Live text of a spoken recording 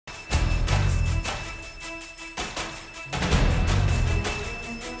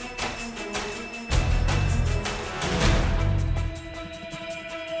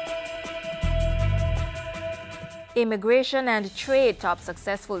Immigration and trade top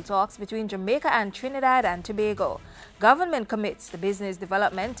successful talks between Jamaica and Trinidad and Tobago. Government commits to business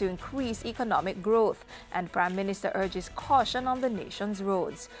development to increase economic growth, and Prime Minister urges caution on the nation's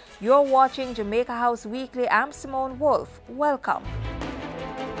roads. You're watching Jamaica House Weekly. I'm Simone Wolf. Welcome.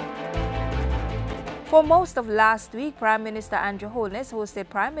 For most of last week, Prime Minister Andrew Holness hosted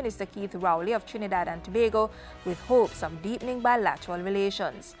Prime Minister Keith Rowley of Trinidad and Tobago with hopes of deepening bilateral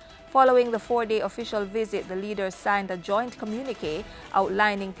relations. Following the four-day official visit, the leaders signed a joint communique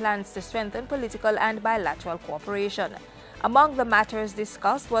outlining plans to strengthen political and bilateral cooperation. Among the matters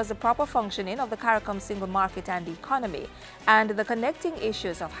discussed was the proper functioning of the CARICOM single market and economy, and the connecting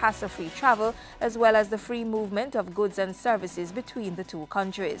issues of hassle-free travel, as well as the free movement of goods and services between the two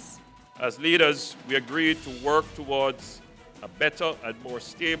countries. As leaders, we agreed to work towards a better and more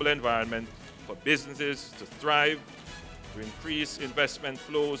stable environment for businesses to thrive, to increase investment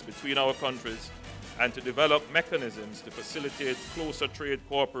flows between our countries, and to develop mechanisms to facilitate closer trade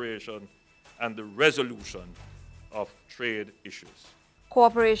cooperation and the resolution of trade issues.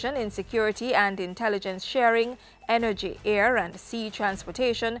 Cooperation in security and intelligence sharing, energy, air and sea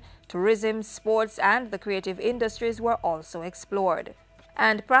transportation, tourism, sports and the creative industries were also explored.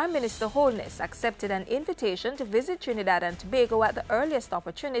 And Prime Minister Holness accepted an invitation to visit Trinidad and Tobago at the earliest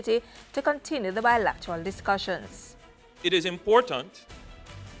opportunity to continue the bilateral discussions. It is important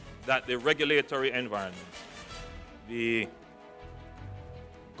that the regulatory environment, the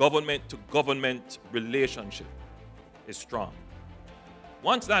government-to-government relationship is strong.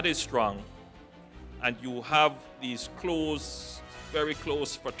 Once that is strong, and you have these close, very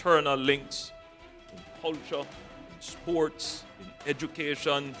close fraternal links in culture, in sports, in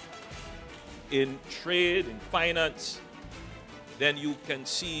education, in trade, in finance, then you can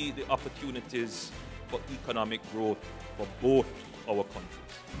see the opportunities for economic growth for both our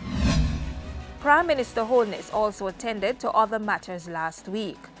countries. Prime Minister Holness also attended to other matters last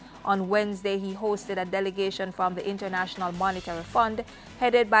week. On Wednesday, he hosted a delegation from the International Monetary Fund,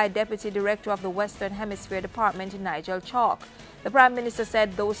 headed by Deputy Director of the Western Hemisphere Department, Nigel Chalk. The Prime Minister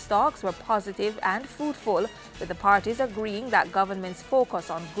said those talks were positive and fruitful, with the parties agreeing that government's focus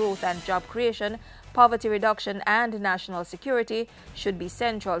on growth and job creation, poverty reduction and national security should be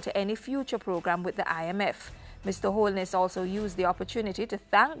central to any future program with the IMF. Mr. Holness also used the opportunity to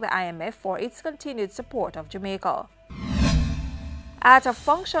thank the IMF for its continued support of Jamaica. At a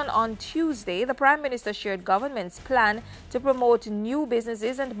function on Tuesday, the Prime Minister shared government's plan to promote new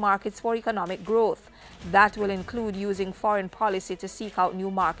businesses and markets for economic growth. That will include using foreign policy to seek out new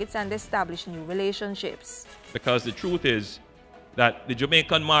markets and establish new relationships. Because the truth is that the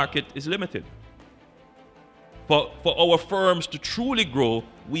Jamaican market is limited. For our firms to truly grow,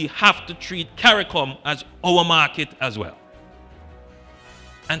 we have to treat CARICOM as our market as well.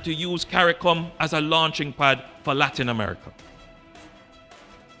 And to use CARICOM as a launching pad for Latin America.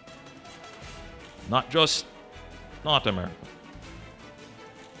 Not just North America.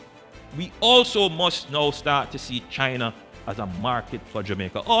 We also must now start to see China as a market for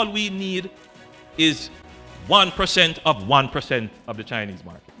Jamaica. All we need is 1% of 1% of the Chinese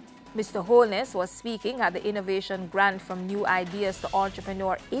market. Mr. Holness was speaking at the Innovation Grant from New Ideas to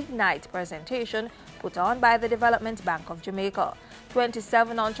Entrepreneur Ignite presentation put on by the Development Bank of Jamaica.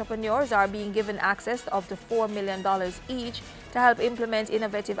 27 entrepreneurs are being given access to up to $4 million each to help implement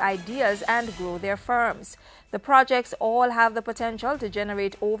innovative ideas and grow their firms. The projects all have the potential to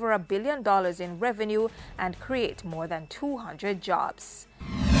generate over $1 billion in revenue and create more than 200 jobs.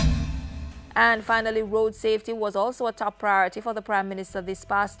 And finally, road safety was also a top priority for the Prime Minister this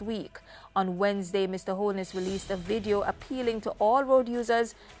past week. On Wednesday, Mr. Holness released a video appealing to all road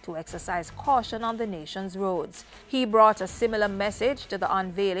users to exercise caution on the nation's roads. He brought a similar message to the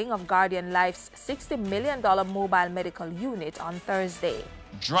unveiling of Guardian Life's $60 million mobile medical unit on Thursday.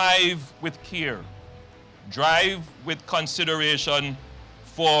 Drive with care. Drive with consideration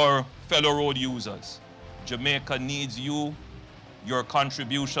for fellow road users. Jamaica needs you, your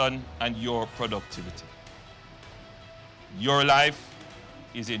contribution and your productivity. Your life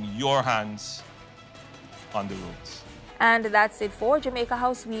is in your hands on the roads. And that's it for Jamaica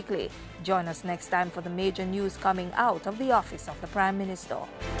House Weekly. Join us next time for the major news coming out of the office of the Prime Minister.